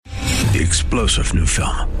The explosive new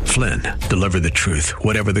film, Flynn, deliver the truth,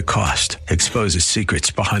 whatever the cost, exposes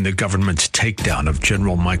secrets behind the government's takedown of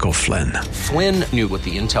General Michael Flynn. Flynn knew what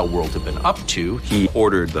the intel world had been up to. He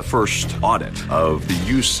ordered the first audit of the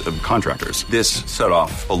use of contractors. This set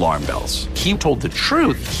off alarm bells. He told the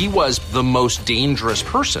truth. He was the most dangerous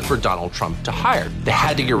person for Donald Trump to hire. They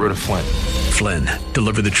had to get rid of Flynn. Flynn,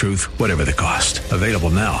 deliver the truth, whatever the cost. Available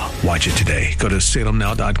now. Watch it today. Go to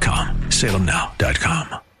salemnow.com.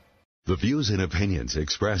 salemnow.com. The views and opinions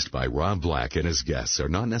expressed by Rob Black and his guests are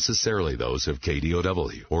not necessarily those of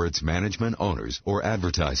KDOW or its management, owners, or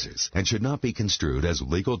advertisers, and should not be construed as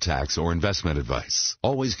legal, tax, or investment advice.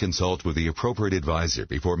 Always consult with the appropriate advisor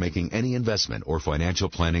before making any investment or financial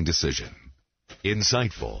planning decision.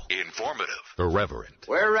 Insightful, informative, irreverent.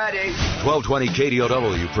 We're ready. 1220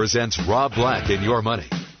 KDOW presents Rob Black and Your Money.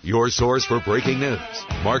 Your source for breaking news,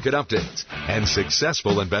 market updates, and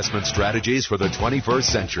successful investment strategies for the 21st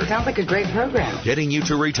century. Sounds like a great program. Getting you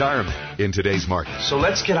to retirement in today's market. So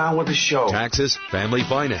let's get on with the show. Taxes, family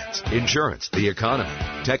finance, insurance, the economy,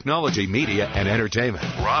 technology, media, and entertainment.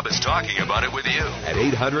 Rob is talking about it with you at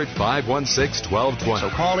 800-516-1220. So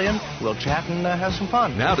call in, we'll chat and have some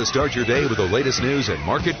fun. Now to start your day with the latest news and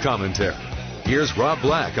market commentary. Here's Rob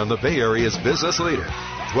Black on the Bay Area's business leader,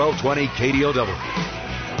 1220 KDOW.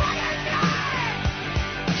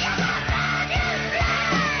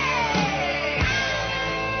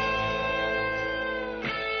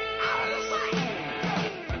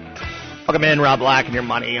 Welcome in, Rob Black and Your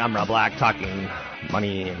Money. I'm Rob Black, talking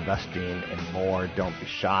money, investing, and more. Don't be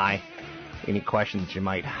shy. Any questions you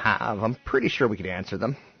might have, I'm pretty sure we could answer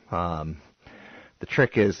them. The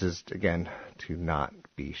trick is again, to not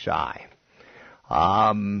be shy.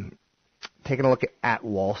 Taking a look at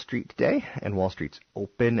Wall Street today, and Wall Street's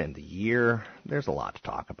open and the year. There's a lot to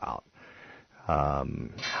talk about.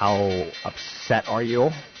 How upset are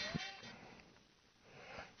you?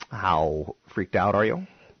 How freaked out are you?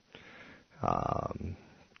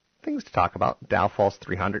 Things to talk about. Dow falls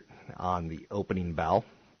 300 on the opening bell.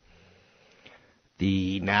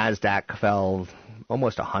 The NASDAQ fell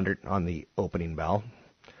almost 100 on the opening bell.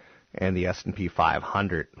 And the S&P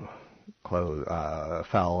 500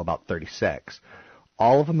 fell about 36.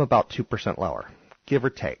 All of them about 2% lower, give or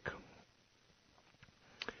take.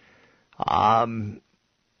 Some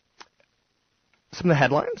of the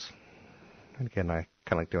headlines. And again, I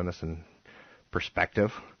kind of like doing this in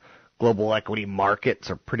perspective. Global equity markets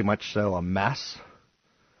are pretty much so a mess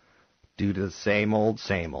due to the same old,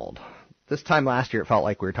 same old. This time last year, it felt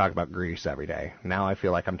like we were talking about Greece every day. Now I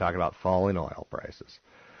feel like I'm talking about falling oil prices.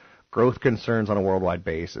 Growth concerns on a worldwide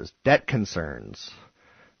basis. Debt concerns,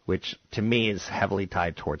 which to me is heavily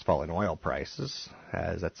tied towards falling oil prices,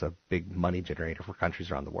 as that's a big money generator for countries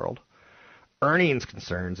around the world. Earnings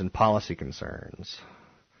concerns and policy concerns.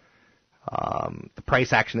 The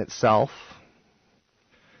price action itself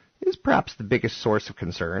is perhaps the biggest source of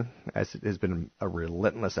concern, as it has been a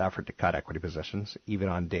relentless effort to cut equity positions, even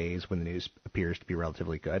on days when the news appears to be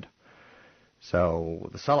relatively good. So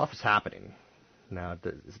the sell-off is happening. Now,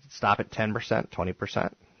 does it stop at 10%,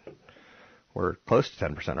 20%? We're close to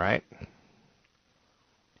 10%, right?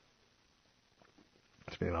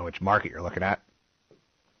 Depending on which market you're looking at.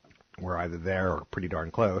 We're either there or pretty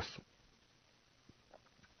darn close.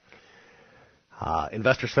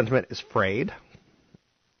 Investor sentiment is frayed.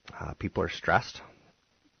 People are stressed.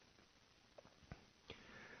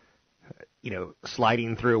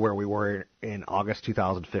 Sliding through where we were in August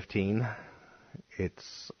 2015,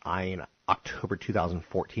 it's eyeing October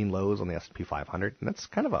 2014 lows on the S&P 500, and that's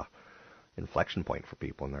kind of a inflection point for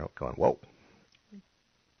people, and they're going, whoa.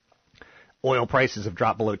 Oil prices have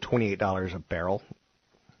dropped below $28 a barrel,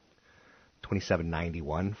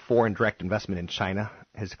 $27.91. Foreign direct investment in China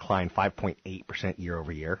has declined 5.8% year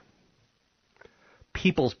over year.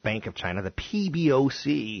 People's Bank of China, the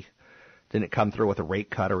PBOC, didn't come through with a rate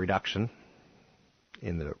cut or reduction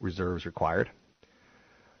in the reserves required.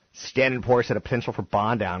 Standard & Poor's said a potential for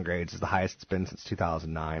bond downgrades is the highest it's been since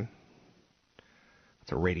 2009.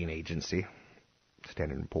 It's a rating agency,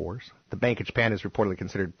 Standard & Poor's. The Bank of Japan has reportedly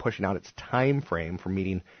considered pushing out its time frame for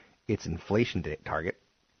meeting its inflation target.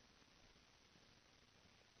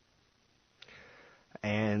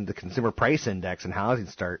 And the Consumer Price Index and housing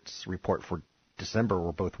starts report for December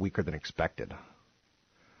were both weaker than expected.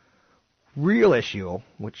 Real issue,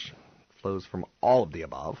 which flows from all of the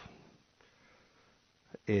above,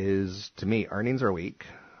 is, to me, earnings are weak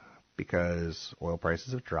because oil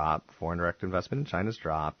prices have dropped, foreign direct investment in China's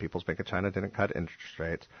dropped, People's Bank of China didn't cut interest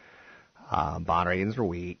rates, bond ratings are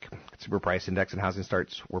weak, Consumer Price Index and housing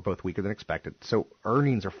starts were both weaker than expected. So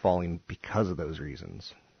earnings are falling because of those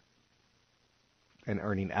reasons. and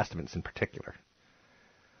earning estimates in particular.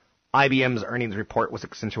 IBM's earnings report was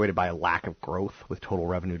accentuated by a lack of growth, with total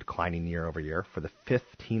revenue declining year over year for the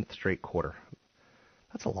 15th straight quarter.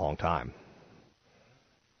 That's a long time.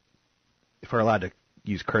 If we're allowed to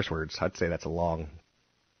use curse words, I'd say that's a long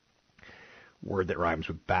word that rhymes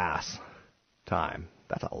with bass time.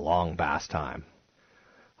 That's a long bass time.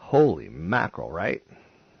 Holy mackerel, right?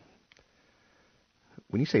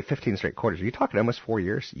 When you say 15 straight quarters, are you talking almost 4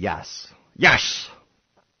 years? Yes. Yes!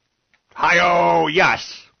 Hi-oh,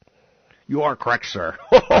 yes! You are correct, sir.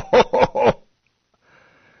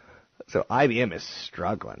 So IBM is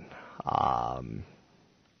struggling.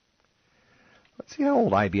 Let's see how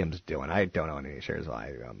old IBM's doing. I don't own any shares of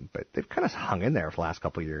IBM, but they've kind of hung in there for the last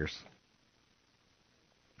couple of years.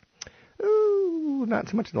 Ooh, not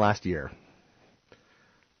so much in the last year.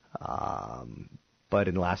 But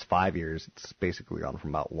in the last 5 years, it's basically gone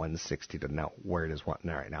from about 160 to now where it is right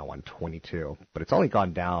now, 122. But it's only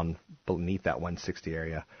gone down beneath that 160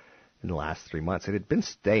 area in the last 3 months. It had been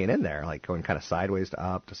staying in there, like going kind of sideways to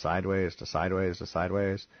up, to sideways, to sideways, to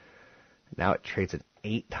sideways. Now it trades at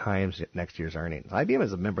 8 times next year's earnings. IBM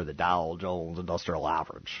is a member of the Dow Jones Industrial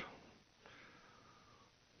Average.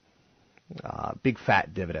 Big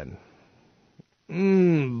fat dividend.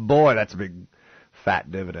 Boy, that's a big fat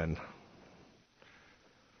dividend.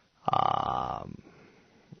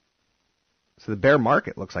 So the bear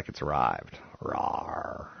market looks like it's arrived.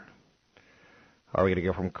 Rawr. Are we going to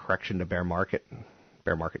go from correction to bear market?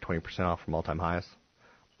 Bear market 20% off from all-time highs.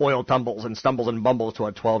 Oil tumbles and stumbles and bumbles to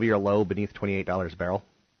a 12-year low beneath $28 a barrel.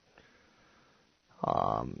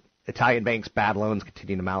 Italian banks' bad loans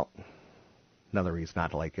continue to mount. Another reason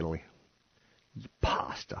not to like Italy.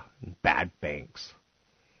 Pasta and bad banks.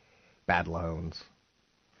 Bad loans.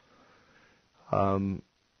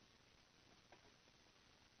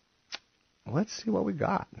 Let's see what we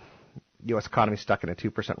got. U.S. economy stuck in a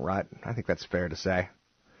 2% rut. I think that's fair to say.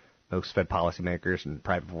 Most Fed policymakers and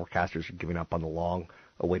private forecasters are giving up on the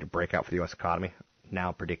long-awaited breakout for the U.S. economy,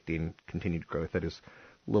 now predicting continued growth that is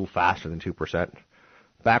a little faster than 2%.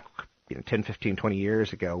 Back 10, 15, 20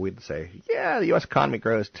 years ago, we'd say, yeah, the U.S. economy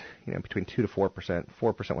grows between 2 to 4%,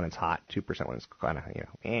 4% when it's hot, 2% when it's kind of,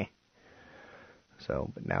 eh.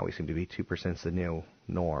 So, but now we seem to be 2% is the new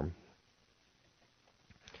norm.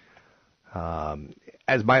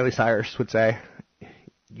 As Miley Cyrus would say,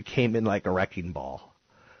 you came in like a wrecking ball.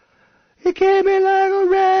 You came in like a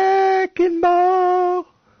wrecking ball.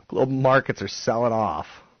 Global markets are selling off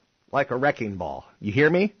like a wrecking ball. You hear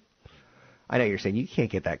me? I know you're saying you can't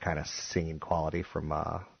get that kind of singing quality from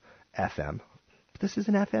FM. But this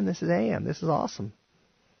isn't FM. This is AM. This is awesome.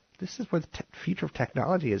 This is where the future of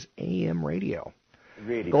technology is, AM radio.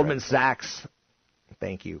 Really Goldman Sachs.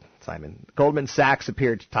 Thank you, Simon. Goldman Sachs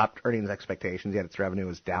appeared to top earnings expectations, yet its revenue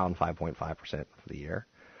was down 5.5% for the year.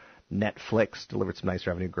 Netflix delivered some nice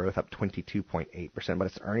revenue growth, up 22.8%, but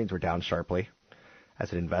its earnings were down sharply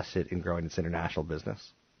as it invested in growing its international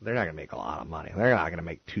business. They're not going to make a lot of money. They're not going to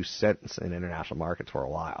make 2 cents in international markets for a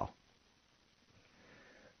while.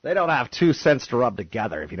 They don't have 2 cents to rub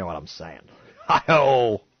together, if you know what I'm saying.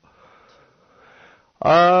 Hi-ho!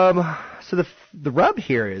 So the rub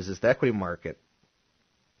here is the equity market.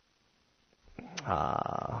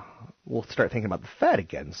 We'll start thinking about the Fed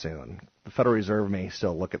again soon. The Federal Reserve may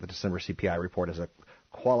still look at the December CPI report as a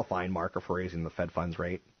qualifying marker for raising the Fed funds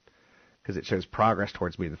rate because it shows progress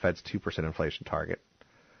towards meeting the Fed's 2% inflation target.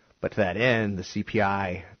 But to that end, the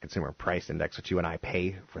CPI, Consumer Price Index, which you and I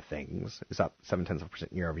pay for things, is up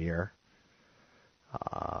 0.7% year over year.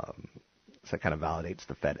 So that kind of validates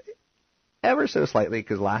the Fed ever so slightly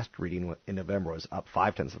because last reading in November was up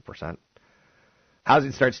 0.5%.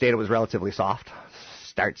 Housing starts data was relatively soft.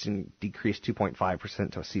 Starts decreased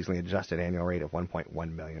 2.5% to a seasonally adjusted annual rate of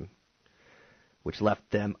 1.1 million, which left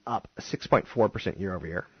them up 6.4% year over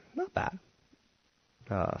year. Not bad.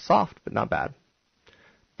 Soft, but not bad.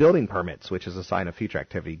 Building permits, which is a sign of future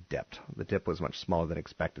activity, dipped. The dip was much smaller than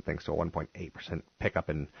expected thanks to a 1.8% pickup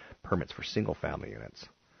in permits for single-family units.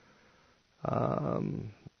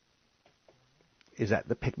 Is that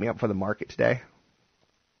the pick-me-up for the market today?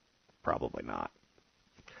 Probably not.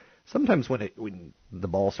 Sometimes when the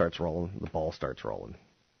ball starts rolling, the ball starts rolling.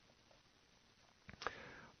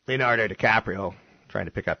 Leonardo DiCaprio trying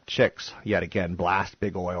to pick up chicks yet again. Blast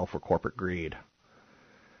big oil for corporate greed.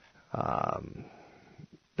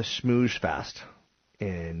 The Schmooze Fest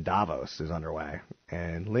in Davos is underway,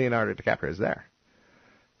 and Leonardo DiCaprio is there.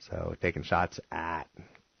 So taking shots at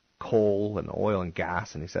coal and oil and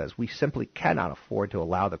gas, and he says, we simply cannot afford to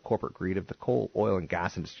allow the corporate greed of the coal, oil, and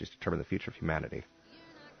gas industries to determine the future of humanity.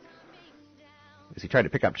 Is he trying to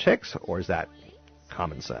pick up chicks, or is that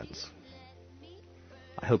common sense?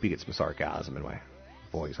 I hope you get some sarcasm in my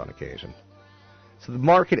voice on occasion. So the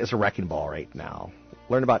market is a wrecking ball right now.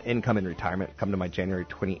 Learn about income and retirement. Come to my January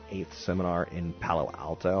 28th seminar in Palo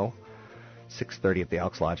Alto, 6:30 at the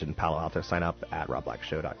Elks Lodge in Palo Alto. Sign up at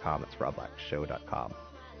robblackshow.com. That's robblackshow.com.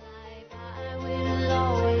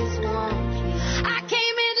 I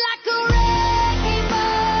came in like a wrecking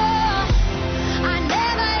ball. I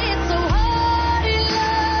never hit so hard in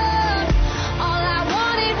love. All I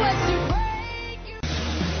wanted was to break you.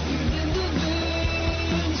 You've been the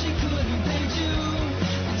moon, she couldn't paint you.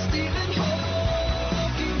 And Stephen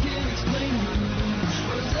Hawking can't explain you.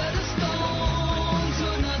 Rosetta Stone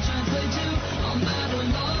could not translate you. I'm at a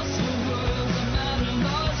loss for words. I'm at a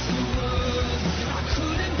loss for words. I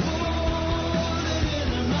couldn't put it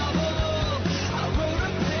in a novel. I wrote a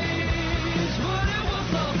page, but it was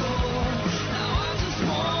novel. Now I just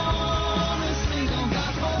wanna sing on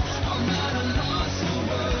gospel. I'm at a loss for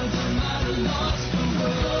words. I'm at a loss for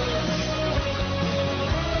words.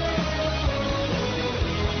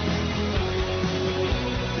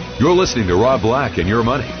 You're listening to Rob Black and Your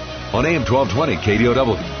Money on AM 1220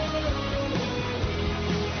 KDOW.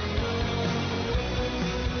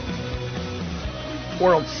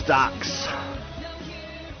 World stocks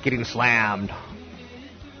getting slammed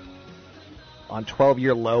on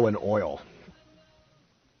 12-year low in oil.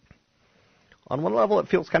 On one level, it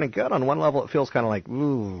feels kind of good. On one level, it feels kind of like,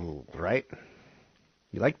 ooh, right?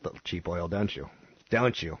 You like the cheap oil, don't you?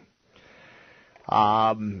 Don't you?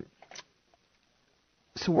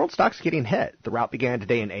 So world stocks getting hit. The rout began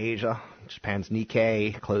today in Asia. Japan's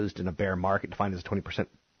Nikkei closed in a bear market, defined as a 20%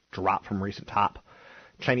 drop from recent top.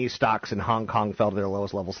 Chinese stocks in Hong Kong fell to their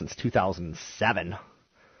lowest level since 2007.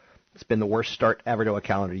 It's been the worst start ever to a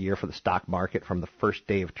calendar year for the stock market from the first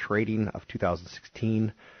day of trading of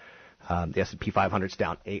 2016. The S&P 500 is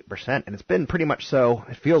down 8%, and it's been pretty much so.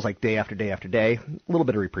 It feels like day after day after day, a little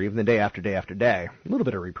bit of reprieve, and then day after day after day, a little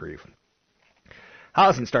bit of reprieve.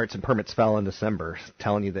 Housing starts and permits fell in December,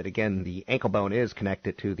 telling you that, again, the ankle bone is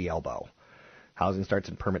connected to the elbow. Housing starts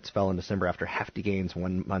and permits fell in December after hefty gains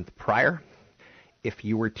 1 month prior. If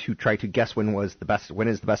you were to try to guess when is the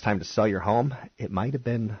best time to sell your home, it might have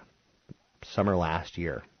been summer last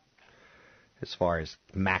year, as far as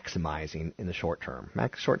maximizing in the short term.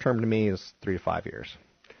 Short term to me is 3 to 5 years.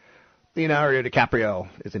 Leonardo DiCaprio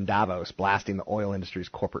is in Davos blasting the oil industry's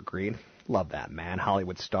corporate greed. Love that, man.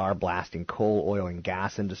 Hollywood star blasting coal, oil, and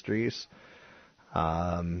gas industries,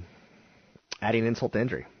 adding insult to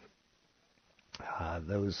injury.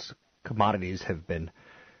 Those commodities have been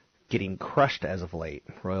getting crushed as of late.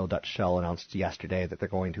 Royal Dutch Shell announced yesterday that they're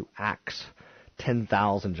going to axe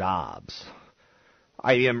 10,000 jobs.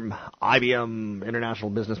 IBM International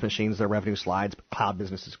Business Machines, their revenue slides, but cloud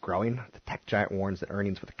business is growing. The tech giant warns that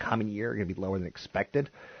earnings for the coming year are going to be lower than expected.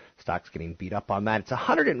 Stock's getting beat up on that. It's a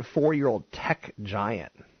 104-year-old tech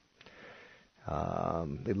giant.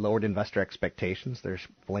 They lowered investor expectations. They're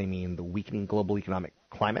blaming the weakening global economic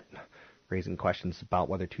climate, raising questions about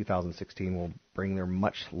whether 2016 will bring their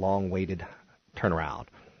much long-awaited turnaround.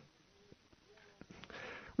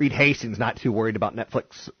 Reed Hastings not too worried about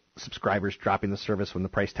Netflix subscribers dropping the service when the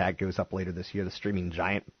price tag goes up later this year. The streaming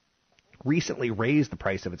giant recently raised the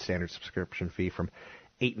price of its standard subscription fee from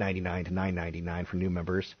 $8.99 to $9.99 for new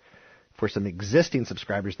members. For some existing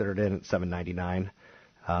subscribers that are in at $7.99,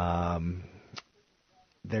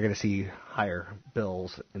 they're going to see higher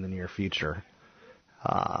bills in the near future.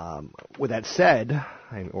 With that said,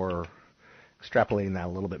 or extrapolating that a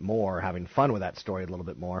little bit more, having fun with that story a little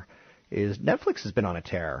bit more, is Netflix has been on a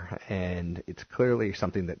tear, and it's clearly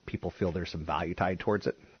something that people feel there's some value tied towards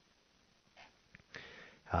it.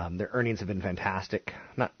 Their earnings have been fantastic.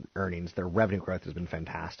 Not earnings, their revenue growth has been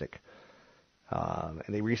fantastic. And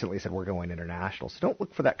they recently said we're going international. So don't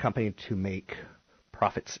look for that company to make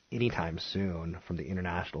profits anytime soon from the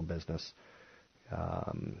international business.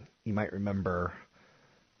 You might remember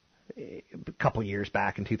a couple years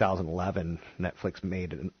back in 2011, Netflix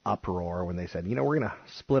made an uproar when they said, we're going to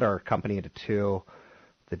split our company into two,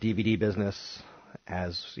 the DVD business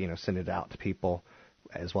as, send it out to people,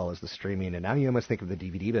 as well as the streaming. And now you almost think of the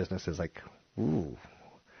DVD business as like, ooh. Do you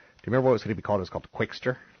remember what it was going to be called? It was called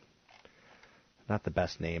Quickster. Not the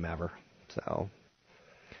best name ever. So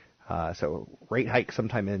rate hike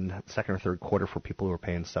sometime in second or third quarter for people who are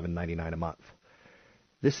paying $7.99 a month.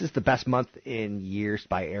 This is the best month in years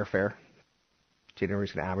by airfare. January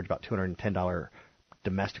is going to average about $210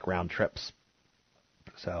 domestic round trips.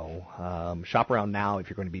 So shop around now if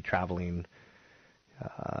you're going to be traveling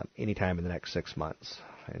anytime in the next 6 months,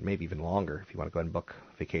 and maybe even longer if you want to go ahead and book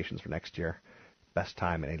vacations for next year. Best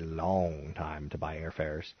time in a long time to buy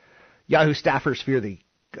airfares. Yahoo staffers fear the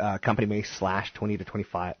company may slash 20 to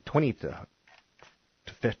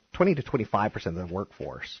 25% of the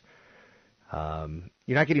workforce.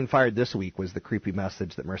 You're not getting fired this week was the creepy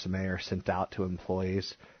message that Marissa Mayer sent out to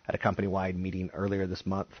employees at a company-wide meeting earlier this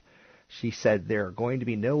month. She said there are going to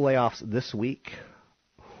be no layoffs this week.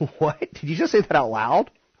 What? Did you just say that out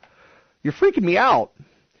loud? You're freaking me out.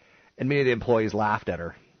 And many of the employees laughed at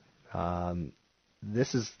her.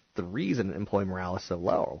 This is the reason employee morale is so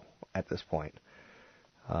low at this point.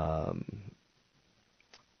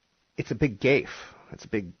 It's a big gaffe. It's a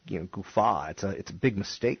big, guffaw. It's a big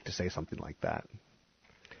mistake to say something like that.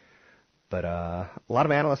 But a lot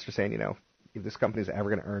of analysts are saying, if this company is ever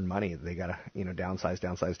going to earn money, they got to,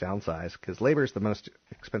 downsize, because labor is the most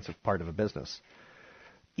expensive part of a business.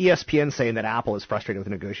 ESPN saying that Apple is frustrated with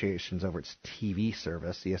the negotiations over its TV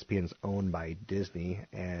service. ESPN's owned by Disney,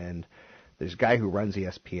 and there's a guy who runs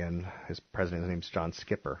ESPN. His president, his name's John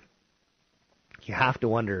Skipper. You have to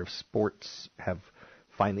wonder if sports have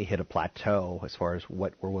finally hit a plateau as far as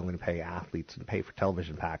what we're willing to pay athletes and pay for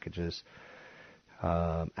television packages.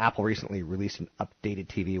 Apple recently released an updated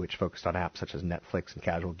TV which focused on apps such as Netflix and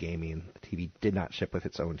casual gaming. The TV did not ship with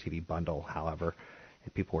its own TV bundle, however,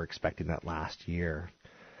 and people were expecting that last year.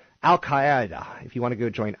 Al-Qaeda, if you want to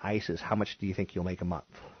go join ISIS, how much do you think you'll make a month?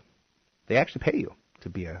 They actually pay you to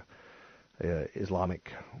be a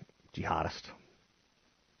Islamic jihadist.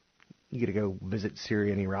 You get to go visit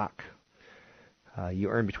Syria and Iraq. You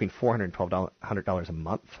earn between $400 and $1,200 a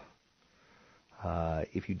month.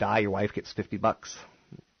 If you die, your wife gets $50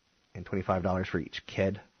 and $25 for each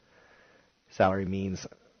kid. Salary means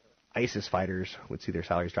ISIS fighters would see their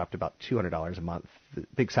salaries drop to about $200 a month. The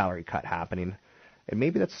big salary cut happening. And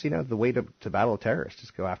maybe that's, the way to battle a terrorist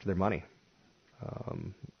is go after their money.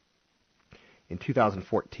 In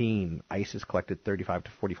 2014, ISIS collected $35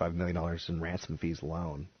 to $45 million in ransom fees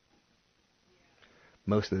alone.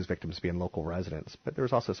 Most of those victims being local residents, but there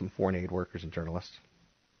was also some foreign aid workers and journalists.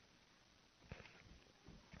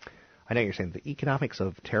 I know you're saying the economics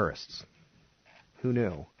of terrorists. Who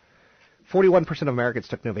knew? 41% of Americans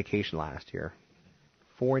took no vacation last year.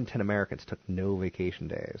 4 in 10 Americans took no vacation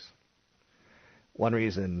days. One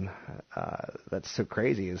reason that's so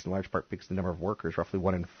crazy is in large part because the number of workers, roughly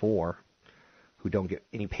 1 in 4, who don't get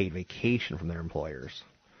any paid vacation from their employers.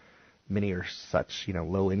 Many are such,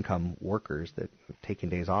 low-income workers that taking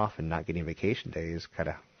days off and not getting vacation days if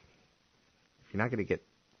you're not going to get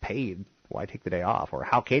paid, why take the day off? Or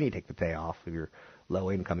how can you take the day off if you're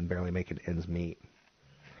low income and barely making ends meet?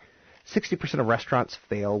 60% of restaurants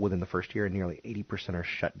fail within the first year, and nearly 80% are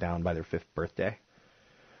shut down by their 5th birthday.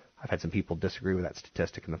 I've had some people disagree with that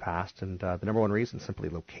statistic in the past, and the number one reason is simply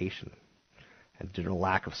location and general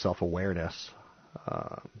lack of self-awareness.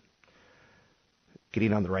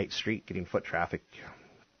 Getting on the right street, getting foot traffic,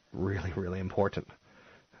 really, really important.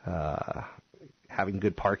 Having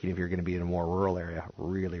good parking if you're going to be in a more rural area,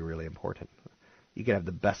 really, really important. You can have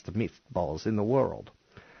the best of meatballs in the world.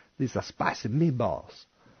 These are spicy meatballs.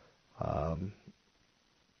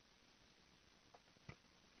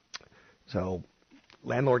 So,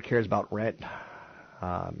 landlord cares about rent.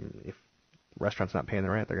 If restaurant's not paying the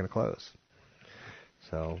rent, they're going to close.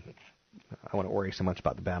 So, I wouldn't worry so much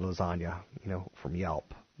about the bad lasagna, from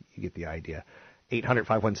Yelp. You get the idea.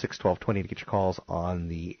 800-516-1220 to get your calls on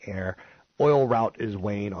the air. Oil route is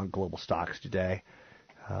weighing on global stocks today.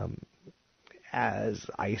 As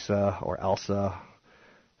ISA or ELSA,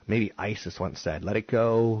 maybe ISIS once said, let it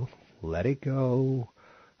go, let it go.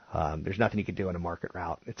 There's nothing you can do in a market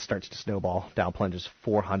route. It starts to snowball. Dow plunges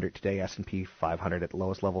 400 today, S&P 500 at the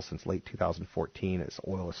lowest level since late 2014 as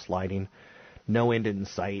oil is sliding. No end in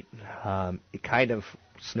sight. It kind of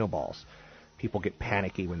snowballs. People get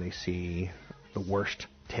panicky when they see the worst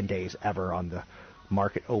 10 days ever on the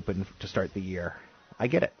market open to start the year. I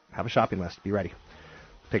get it. Have a shopping list. Be ready.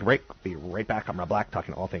 Take a break. Be right back. I'm Rob Black,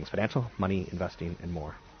 talking all things financial, money, investing, and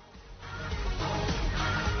more.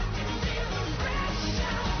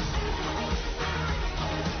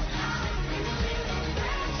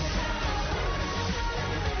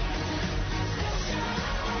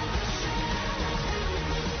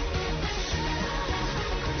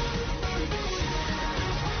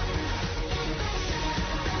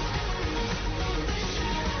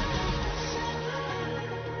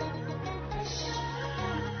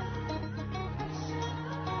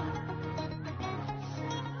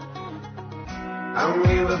 And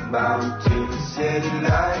we were bound to the city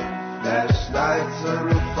light, flashlights on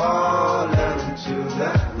the fall into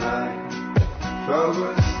that night.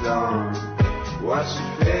 Focused on what you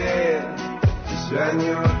feel, just when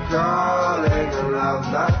you were calling and love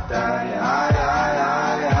not die.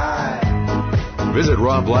 Visit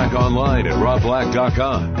Rob Black online at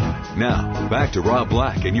robblack.com. Now, back to Rob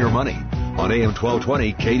Black and Your Money on AM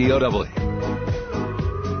 1220 KDOW.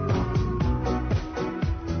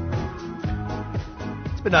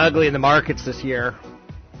 It's been ugly in the markets this year.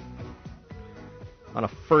 On a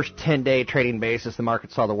first 10-day trading basis, the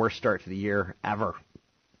market saw the worst start to the year ever.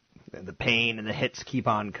 The pain and the hits keep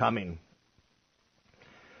on coming.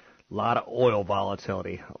 A lot of oil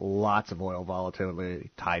volatility, lots of oil volatility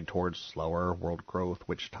tied towards slower world growth,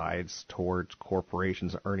 which ties towards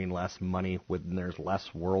corporations earning less money when there's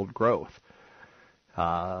less world growth.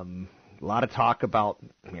 A lot of talk about,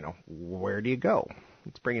 where do you go?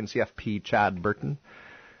 Let's bring in CFP Chad Burton,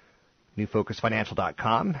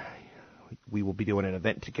 NewFocusFinancial.com. We will be doing an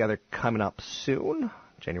event together coming up soon,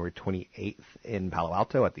 January 28th in Palo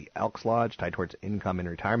Alto at the Elks Lodge, tied towards income and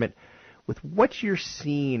retirement. With what you're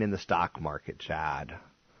seeing in the stock market, Chad,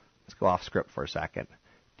 let's go off script for a second.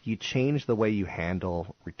 Do you change the way you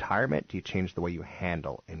handle retirement? Do you change the way you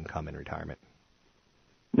handle income and retirement?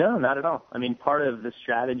 No, not at all. I mean, part of the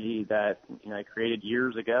strategy that I created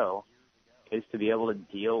years ago is to be able to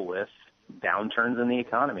deal with downturns in the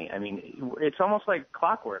economy. I mean, it's almost like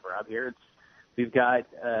clockwork, Rob. Here, we've got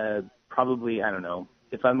probably, I don't know,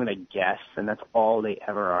 if I'm going to guess, and that's all they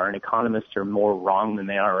ever are, and economists are more wrong than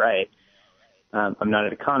they are right. I'm not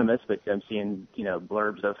an economist, but I'm seeing,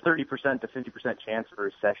 blurbs of 30% to 50% chance of a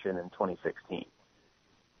recession in 2016.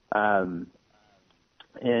 And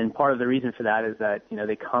part of the reason for that is that,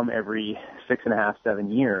 they come every 6.5,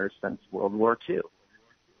 7 years since World War II.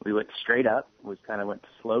 We went straight up, went to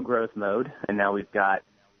slow growth mode, and now we've got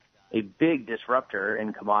a big disruptor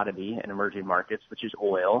in commodity and emerging markets, which is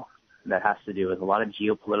oil. That has to do with a lot of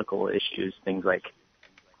geopolitical issues, things like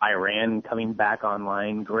Iran coming back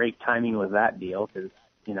online. Great timing with that deal because,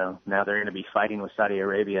 now they're going to be fighting with Saudi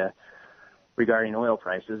Arabia regarding oil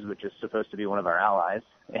prices, which is supposed to be one of our allies.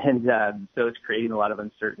 And so it's creating a lot of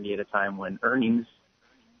uncertainty at a time when earnings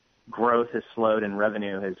growth has slowed and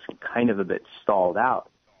revenue has kind of a bit stalled out.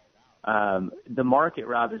 The market,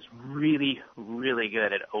 Rob, is really, really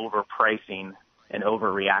good at overpricing and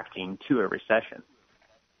overreacting to a recession.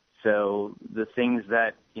 So the things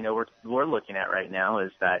that, we're looking at right now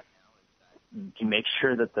is that you make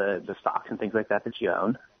sure that the stocks and things like that you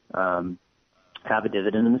own have a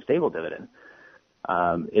dividend and a stable dividend.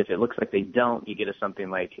 If it looks like they don't, you get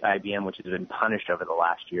something like IBM, which has been punished over the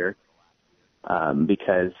last year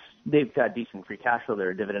because they've got decent free cash flow.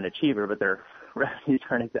 They're a dividend achiever, but their revenues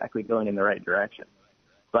aren't exactly going in the right direction.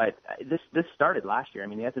 But this started last year. I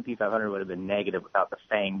mean, the S&P 500 would have been negative without the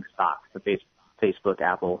FANG stocks, the Facebook,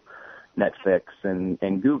 Apple, Netflix, and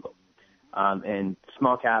Google. And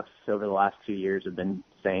small caps over the last 2 years have been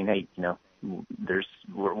saying, hey,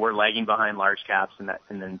 we're lagging behind large caps, and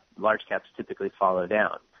then large caps typically follow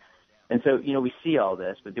down. And so, we see all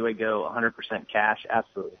this, but do I go 100% cash?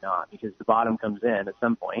 Absolutely not, because the bottom comes in at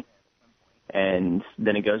some point, and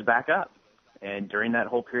then it goes back up. And during that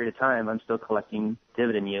whole period of time, I'm still collecting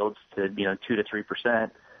dividend yields to, 2 to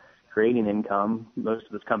 3%. Creating income. Most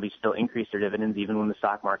of those companies still increase their dividends even when the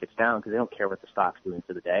stock market's down because they don't care what the stock's doing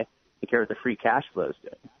for the day. They care what the free cash flow is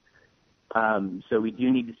doing. So we do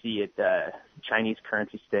need to see Chinese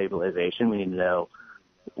currency stabilization. We need to know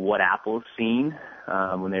what Apple's seeing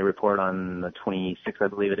when they report on the 26th, I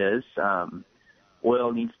believe it is.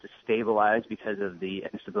 Oil needs to stabilize because of the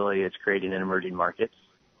instability it's creating in emerging markets.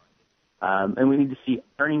 And we need to see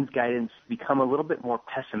earnings guidance become a little bit more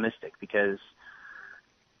pessimistic because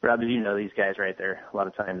Rob, as you know, these guys right there, a lot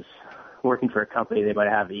of times working for a company, they might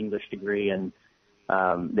have an English degree and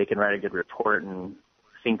they can write a good report and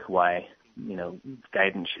think why,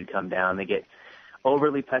 guidance should come down. They get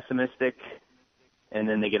overly pessimistic and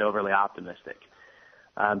then they get overly optimistic.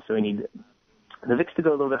 So we need the VIX to go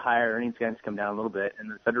a little bit higher, earnings guidance come down a little bit, and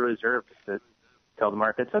the Federal Reserve to tell the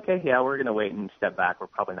markets, okay, yeah, we're going to wait and step back. We're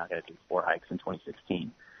probably not going to do 4 hikes in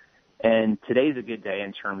 2016. And today's a good day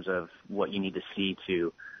in terms of what you need to see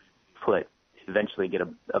to eventually get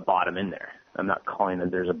a bottom in there. I'm not calling that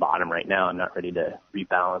there's a bottom right now. I'm not ready to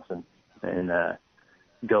rebalance and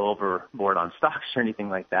go overboard on stocks or anything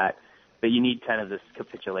like that. But you need kind of this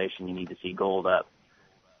capitulation. You need to see gold up,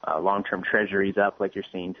 long-term treasuries up like you're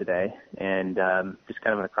seeing today, and just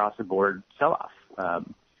kind of an across-the-board sell-off.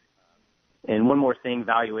 And one more thing,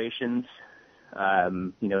 valuations.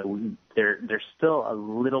 They're still a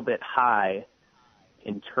little bit high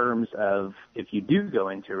in terms of if you do go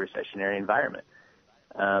into a recessionary environment.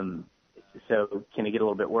 So can it get a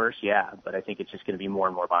little bit worse? Yeah, but I think it's just going to be more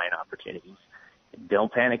and more buying opportunities.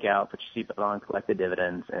 Don't panic out, put your seatbelt on, collect the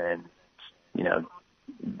dividends, and,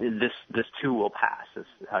 this too will pass is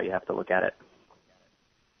how you have to look at it.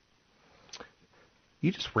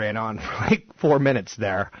 You just ran on for like 4 minutes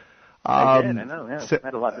there. I did. I know. Yeah, I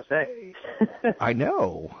had a lot to say. I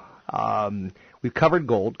know. We've covered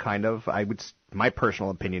gold, kind of. My personal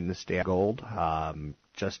opinion is stay on gold.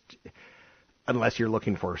 Just unless you're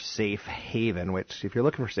looking for safe haven, which if you're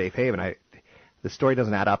looking for safe haven, the story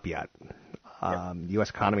doesn't add up yet. The U.S.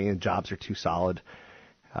 economy and jobs are too solid.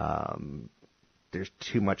 There's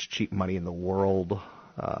too much cheap money in the world.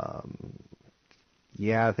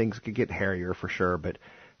 Yeah, things could get hairier for sure, but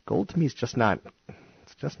gold to me is just not.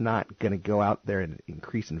 It's just not going to go out there and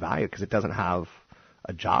increase in value because it doesn't have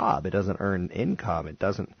a job. It doesn't earn income. It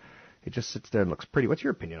just sits there and looks pretty. What's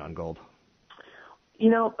your opinion on gold? You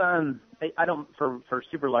know, I don't for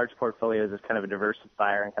super large portfolios as kind of a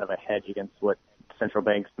diversifier and kind of a hedge against what central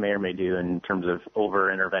banks may or may do in terms of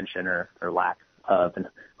over intervention or lack of. And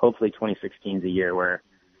hopefully 2016 is a year where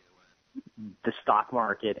the stock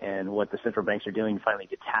market and what the central banks are doing finally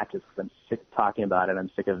detaches, because I'm sick of talking about it. I'm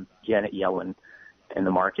sick of Janet Yellen and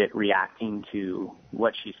the market reacting to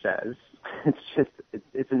what she says.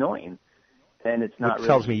 It's annoying, and it's not. Which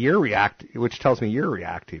tells me you're reacting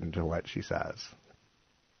to what she says.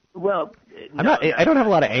 Well, I don't have a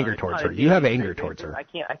lot of anger towards her. You have anger towards her. I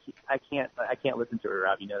can't listen to her,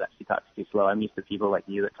 Rob. You know that she talks too slow. I'm used to people like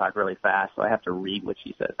you that talk really fast, so I have to read what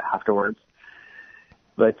she says afterwards.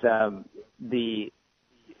 But the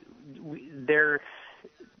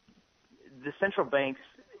central banks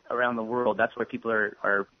around the world, that's why people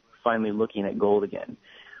are finally looking at gold again.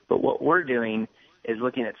 But what we're doing is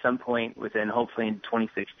looking at some point within, hopefully in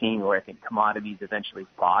 2016, where I think commodities eventually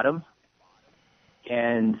bottom.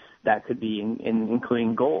 And that could be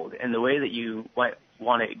including gold. And the way that you want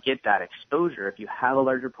to get that exposure, if you have a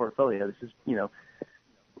larger portfolio, this is,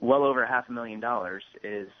 well over $500,000,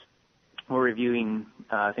 is we're reviewing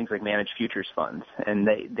things like managed futures funds. And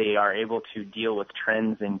they are able to deal with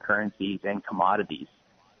trends in currencies and commodities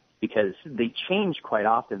because they change quite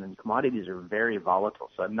often and commodities are very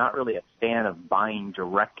volatile. So I'm not really a fan of buying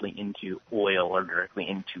directly into oil or directly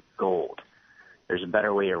into gold. There's a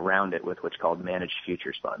better way around it with what's called managed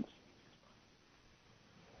futures funds.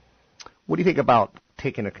 What do you think about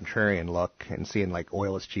taking a contrarian look and seeing like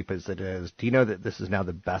oil as cheap as it is? Do you know that this is now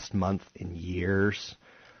the best month in years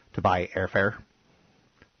to buy airfare?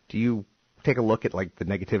 Do you take a look at like the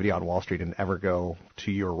negativity on Wall Street and ever go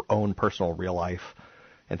to your own personal real life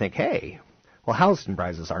and think, hey, well, housing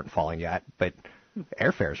prices aren't falling yet, but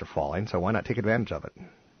airfares are falling, so why not take advantage of it?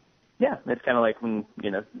 Yeah, it's kind of like when,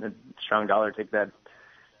 the strong dollar takes that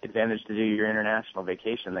advantage to do your international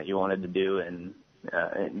vacation that you wanted to do and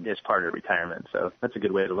as part of retirement. So that's a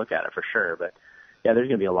good way to look at it for sure. But, yeah, there's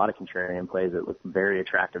going to be a lot of contrarian plays that look very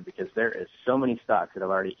attractive because there is so many stocks that have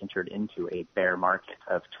already entered into a bear market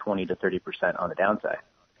of 20 to 30% on the downside.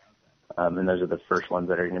 And those are the first ones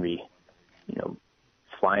that are going to be,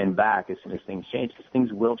 flying back as soon as things change because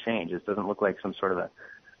things will change. This doesn't look like some sort of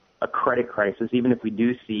a credit crisis, even if we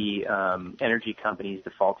do see energy companies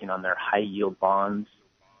defaulting on their high-yield bonds.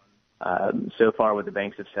 So far what the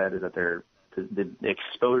banks have said is that the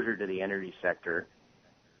exposure to the energy sector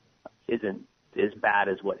isn't as bad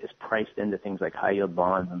as what is priced into things like high-yield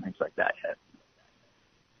bonds and things like that yet.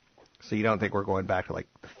 So you don't think we're going back to like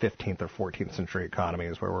the 15th or 14th century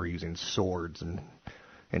economies where we're using swords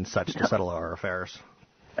and such to settle our affairs?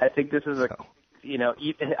 I think this is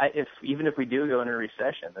even if we do go into a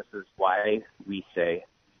recession, this is why we say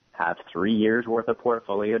have 3 years worth of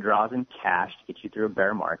portfolio draws in cash to get you through a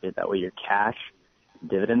bear market. That way your cash,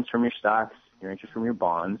 dividends from your stocks, your interest from your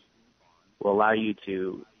bonds will allow you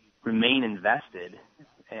to remain invested.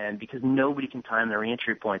 And because nobody can time the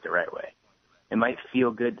reentry point the right way, it might feel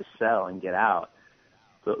good to sell and get out.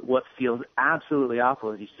 But what feels absolutely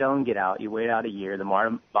awful is you sell and get out, you wait out a year, the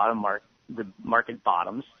market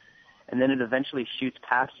bottoms, and then it eventually shoots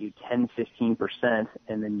past you 10, 15%,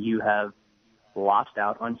 and then you have lost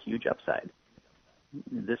out on huge upside.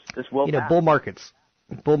 This will pass. Bull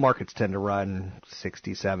markets tend to run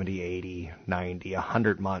 60, 70, 80, 90,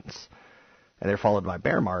 100 months, and they're followed by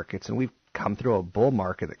bear markets, and we've come through a bull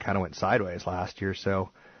market that kind of went sideways last year, so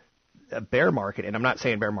a bear market, and I'm not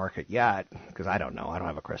saying bear market yet, because I don't know, I don't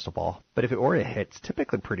have a crystal ball, but if it were to hit, it's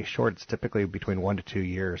typically pretty short. It's typically between 1 to 2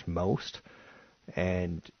 years most,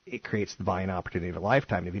 and it creates the buying opportunity of a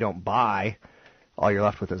lifetime. And if you don't buy, all you're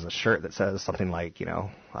left with is a shirt that says something like,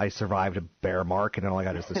 I survived a bear market, and all I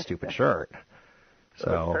got is this stupid shirt.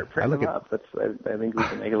 So I think we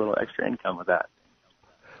can make a little extra income with that.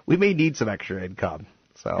 We may need some extra income,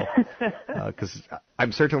 so because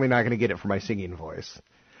I'm certainly not going to get it for my singing voice.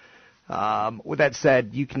 With that said,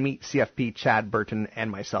 you can meet CFP Chad Burton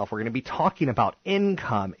and myself. We're going to be talking about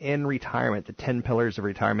income in retirement, the 10 Pillars of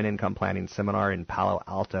Retirement Income Planning seminar in Palo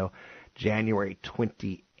Alto, January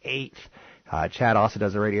 28th. Chad also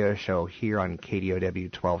does a radio show here on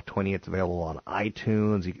KDOW 1220. It's available on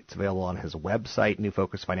iTunes. It's available on his website,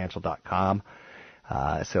 newfocusfinancial.com.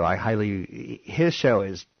 So his show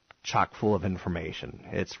is chock full of information.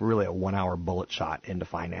 It's really a 1 hour bullet shot into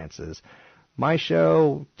finances. My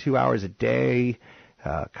show, 2 hours a day,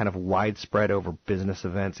 kind of widespread over business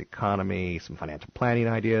events, economy, some financial planning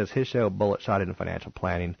ideas. His show, bullet shot into financial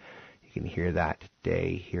planning. You can hear that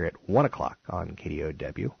today here at 1 o'clock on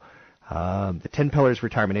KDOW. The 10 Pillars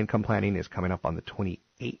Retirement Income Planning is coming up on the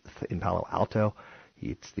 28th in Palo Alto.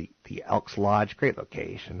 It's the Elks Lodge, great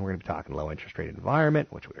location. We're going to be talking low interest rate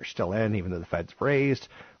environment, which we are still in, even though the Fed's raised.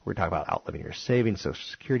 We're talking about outliving your savings, Social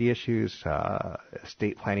Security issues,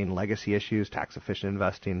 estate planning, legacy issues, tax efficient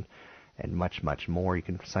investing, and much, much more. You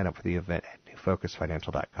can sign up for the event at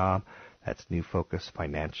newfocusfinancial.com. That's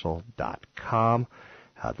newfocusfinancial.com.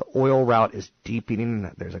 The oil route is deepening.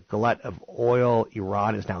 There's a glut of oil.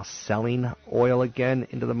 Iran is now selling oil again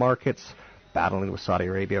into the markets, battling with Saudi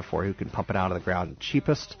Arabia for who can pump it out of the ground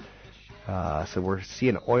cheapest. So we're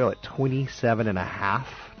seeing oil at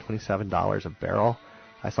 $27 a barrel.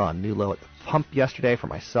 I saw a new low at the pump yesterday for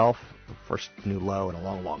myself. First new low in a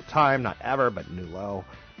long, long time. Not ever, but new low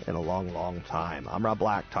in a long, long time. I'm Rob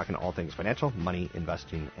Black, talking all things financial, money,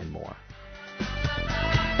 investing, and more.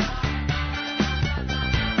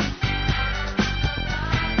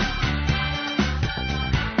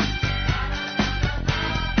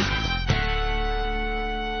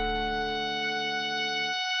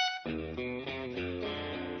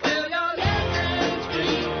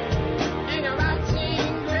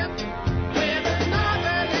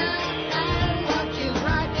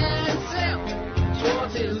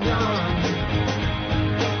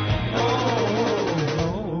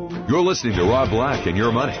 You're listening to Rob Black and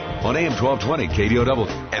Your Money on AM 1220 KDOW,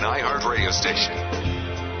 an iHeart radio station.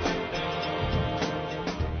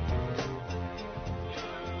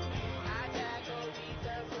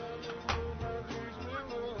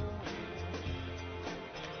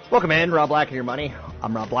 Welcome in, Rob Black and Your Money.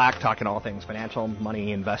 I'm Rob Black, talking all things financial,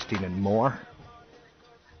 money, investing, and more.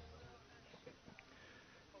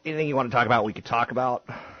 Anything you want to talk about, we could talk about.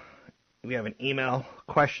 If you have an email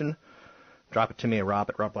question, drop it to me at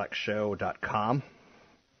rob@robblackshow.com.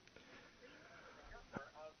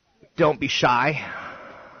 Don't be shy.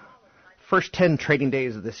 First 10 trading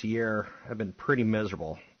days of this year have been pretty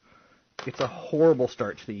miserable. It's a horrible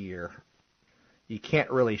start to the year. You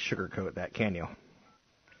can't really sugarcoat that, can you?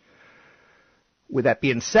 With that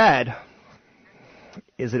being said,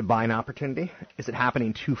 is it a buying opportunity? Is it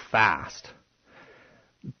happening too fast?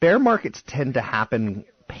 Bear markets tend to happen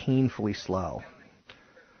painfully slow.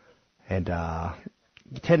 And you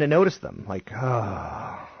tend to notice them, like,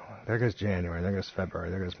 oh, there goes January, there goes February,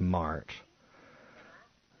 there goes March.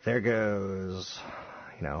 There goes,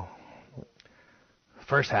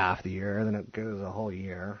 first half of the year, then it goes a whole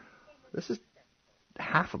year. This is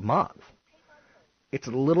half a month. It's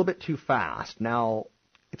a little bit too fast. Now,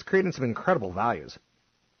 it's creating some incredible values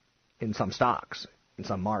in some stocks, in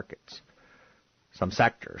some markets, some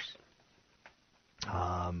sectors.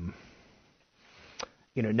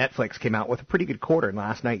 Netflix came out with a pretty good quarter, and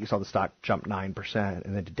last night you saw the stock jump 9%,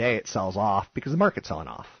 and then today it sells off because the market's selling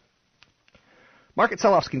off. Market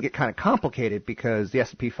sell-offs can get kind of complicated because the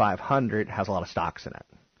S&P 500 has a lot of stocks in it.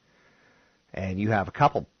 And you have a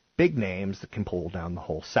couple big names that can pull down the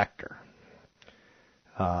whole sector.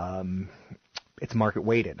 It's market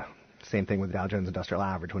weighted. Same thing with the Dow Jones Industrial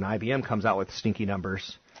Average. When IBM comes out with stinky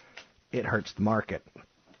numbers, it hurts the market.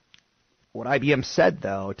 What IBM said,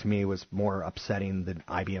 though, to me was more upsetting than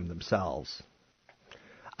IBM themselves.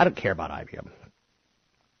 I don't care about IBM.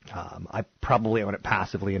 I probably own it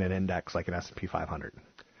passively in an index like an S&P 500.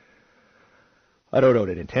 I don't own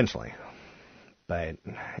it intentionally, but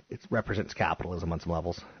it represents capitalism on some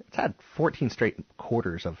levels. It's had 14 straight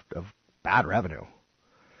quarters of bad revenue.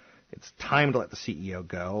 It's time to let the CEO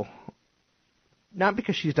go, not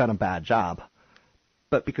because she's done a bad job,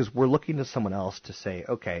 but because we're looking to someone else to say,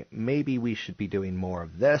 okay, maybe we should be doing more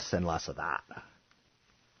of this and less of that.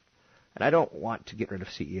 And I don't want to get rid of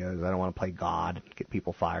CEOs. I don't want to play God and get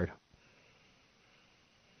people fired.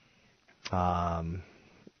 But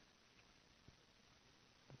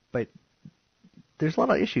there's a lot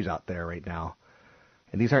of issues out there right now,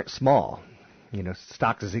 and these aren't small.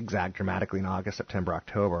 Stocks zigzag dramatically in August, September,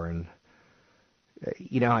 October, and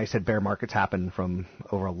I said bear markets happen from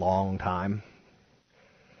over a long time.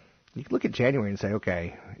 You can look at January and say,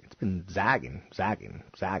 okay, it's been zagging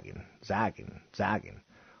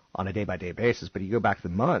on a day-by-day basis. But you go back to the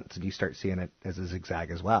months and you start seeing it as a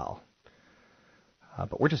zigzag as well.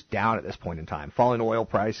 But we're just down at this point in time. Falling oil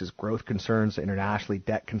prices, growth concerns internationally,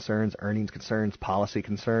 debt concerns, earnings concerns, policy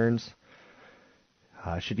concerns.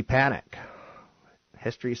 Should you panic?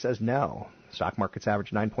 History says no. Stock market's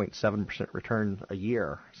averaged 9.7% return a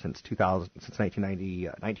year since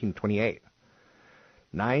 1928.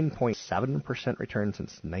 9.7% return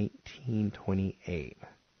since 1928.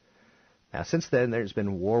 Now, since then, there's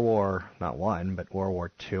been World War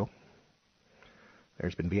II.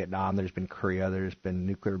 There's been Vietnam, there's been Korea, there's been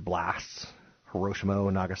nuclear blasts, Hiroshima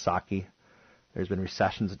and Nagasaki. There's been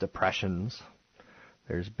recessions and depressions.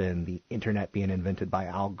 There's been the internet being invented by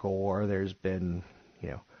Al Gore. There's been,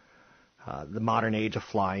 the modern age of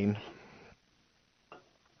flying,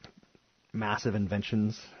 massive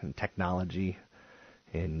inventions in technology,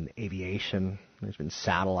 in aviation. There's been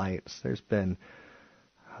satellites. There's been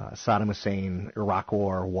Saddam Hussein, Iraq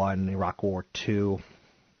War I, Iraq War II,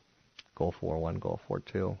 Gulf War I, Gulf War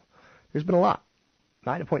II. There's been a lot.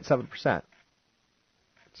 9.7%.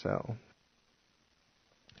 So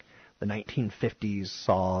the 1950s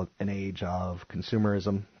saw an age of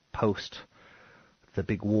consumerism post the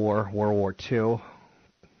big war, World War II.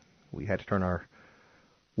 We had to turn our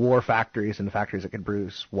war factories into factories that could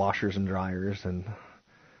produce washers and dryers and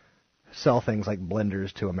sell things like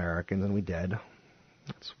blenders to Americans, and we did.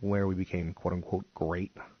 That's where we became, quote-unquote,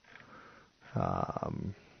 great.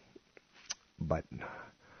 But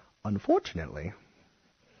unfortunately,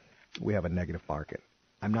 we have a negative market.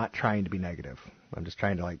 I'm not trying to be negative. I'm just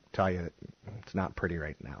trying to tell you that it's not pretty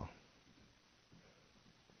right now.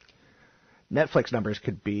 Netflix numbers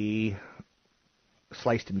could be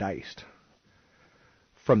sliced and diced.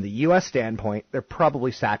 From the U.S. standpoint, they're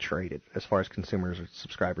probably saturated as far as consumers or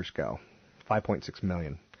subscribers go. 5.6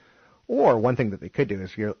 million. Or one thing that they could do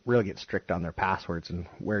is really get strict on their passwords and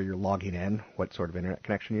where you're logging in, what sort of internet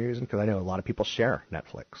connection you're using, because I know a lot of people share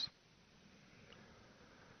Netflix.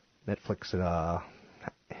 Netflix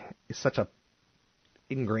is such a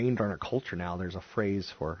ingrained in our culture now. There's a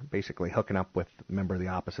phrase for basically hooking up with a member of the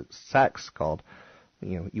opposite sex called,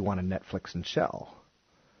 you want a Netflix and chill.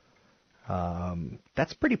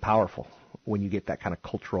 That's pretty powerful when you get that kind of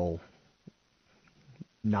cultural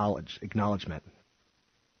acknowledgement.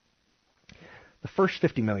 The first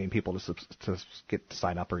 50 million people to get to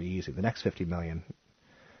sign up are easy. The next 50 million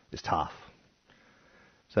is tough.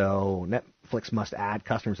 So Netflix must add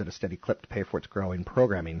customers at a steady clip to pay for its growing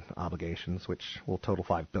programming obligations, which will total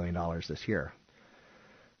 $5 billion this year.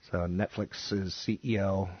 So Netflix's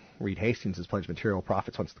CEO, Reed Hastings, has pledged material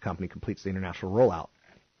profits once the company completes the international rollout.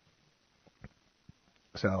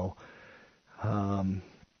 So the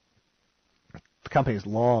company has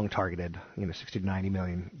long targeted 60 to 90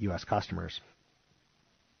 million U.S. customers.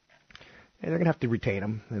 And they're going to have to retain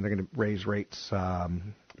them, and they're going to raise rates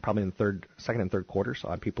probably in the second and third quarters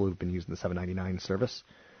on people who've been using the $7.99 service.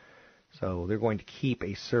 So they're going to keep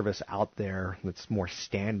a service out there that's more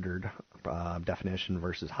standard definition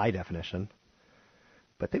versus high definition.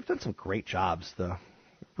 But they've done some great jobs.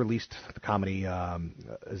 Released the comedy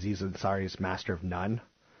Aziz Ansari's Master of None.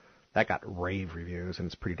 That got rave reviews, and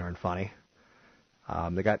it's pretty darn funny.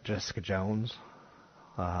 They got Jessica Jones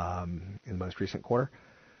in the most recent quarter.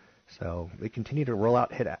 So they continue to roll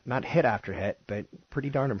out not hit after hit, but pretty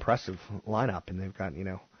darn impressive lineup. And they've got,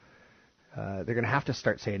 they're going to have to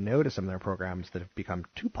start saying no to some of their programs that have become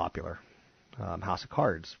too popular. House of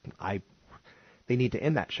Cards. They need to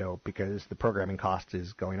end that show because the programming cost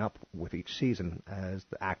is going up with each season as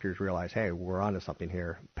the actors realize, hey, we're onto something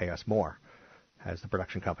here, pay us more. As the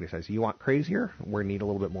production company says, you want crazier? We need a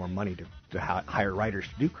little bit more money to hire writers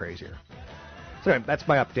to do crazier. So anyway, that's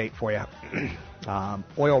my update for you.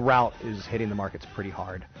 Oil rout is hitting the markets pretty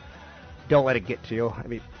hard. Don't let it get to you. I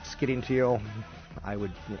mean, it's getting to you. I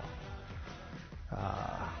would,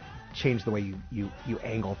 change the way you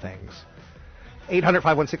angle things.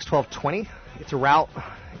 800-516-1220. It's a rout.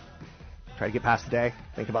 Try to get past the day.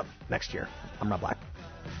 Think about next year. I'm Rob Black.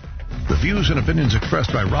 The views and opinions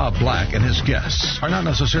expressed by Rob Black and his guests are not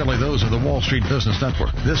necessarily those of the Wall Street Business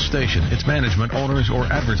Network, this station, its management, owners, or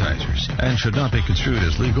advertisers, and should not be construed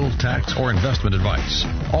as legal, tax, or investment advice.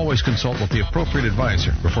 Always consult with the appropriate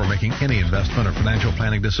advisor before making any investment or financial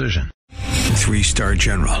planning decision. 3-star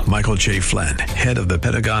General Michael J. Flynn, head of the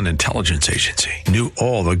Pentagon Intelligence Agency, knew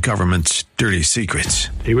all the government's dirty secrets.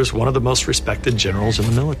 He was one of the most respected generals in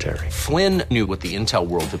the military. Flynn knew what the intel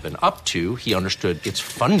world had been up to. He understood its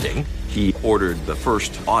funding. He ordered the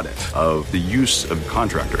first audit of the use of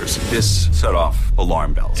contractors. This set off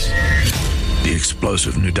alarm bells. The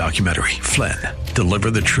explosive new documentary, Flynn,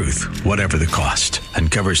 Deliver the Truth, Whatever the Cost,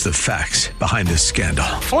 uncovers the facts behind this scandal.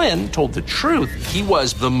 Flynn told the truth. He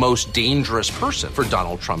was the most dangerous person for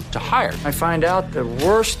Donald Trump to hire. I find out the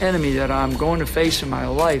worst enemy that I'm going to face in my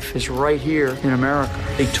life is right here in America.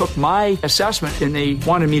 They took my assessment and they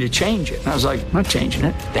wanted me to change it. And I was like, I'm not changing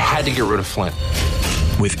it. They had to get rid of Flynn.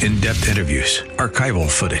 With in-depth interviews, archival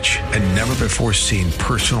footage, and never-before-seen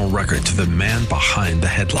personal records of the man behind the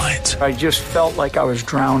headlines. I just felt like I was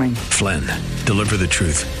drowning. Flynn, Deliver the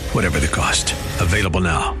Truth, Whatever the Cost. Available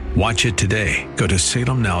now. Watch it today. Go to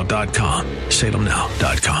salemnow.com.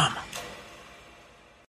 salemnow.com.